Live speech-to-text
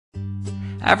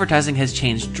Advertising has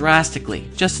changed drastically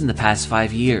just in the past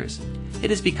 5 years.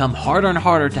 It has become harder and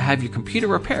harder to have your computer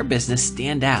repair business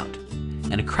stand out.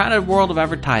 In a crowded world of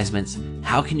advertisements,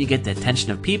 how can you get the attention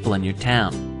of people in your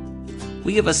town?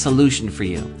 We have a solution for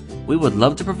you. We would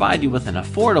love to provide you with an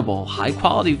affordable,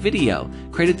 high-quality video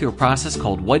created through a process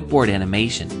called whiteboard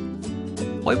animation.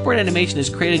 Whiteboard animation is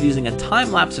created using a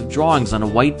time lapse of drawings on a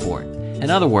whiteboard. In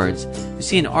other words, you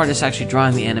see an artist actually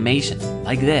drawing the animation,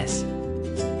 like this.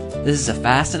 This is a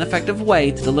fast and effective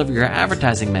way to deliver your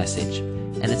advertising message,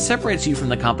 and it separates you from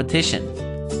the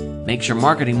competition, makes your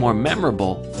marketing more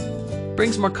memorable,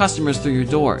 brings more customers through your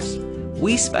doors.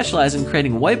 We specialize in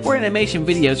creating whiteboard animation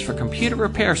videos for computer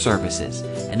repair services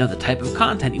and know the type of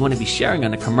content you want to be sharing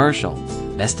on a commercial.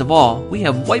 Best of all, we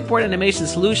have whiteboard animation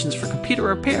solutions for computer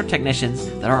repair technicians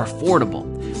that are affordable.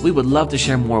 We would love to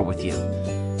share more with you.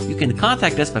 You can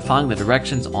contact us by following the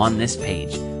directions on this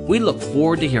page. We look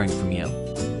forward to hearing from you.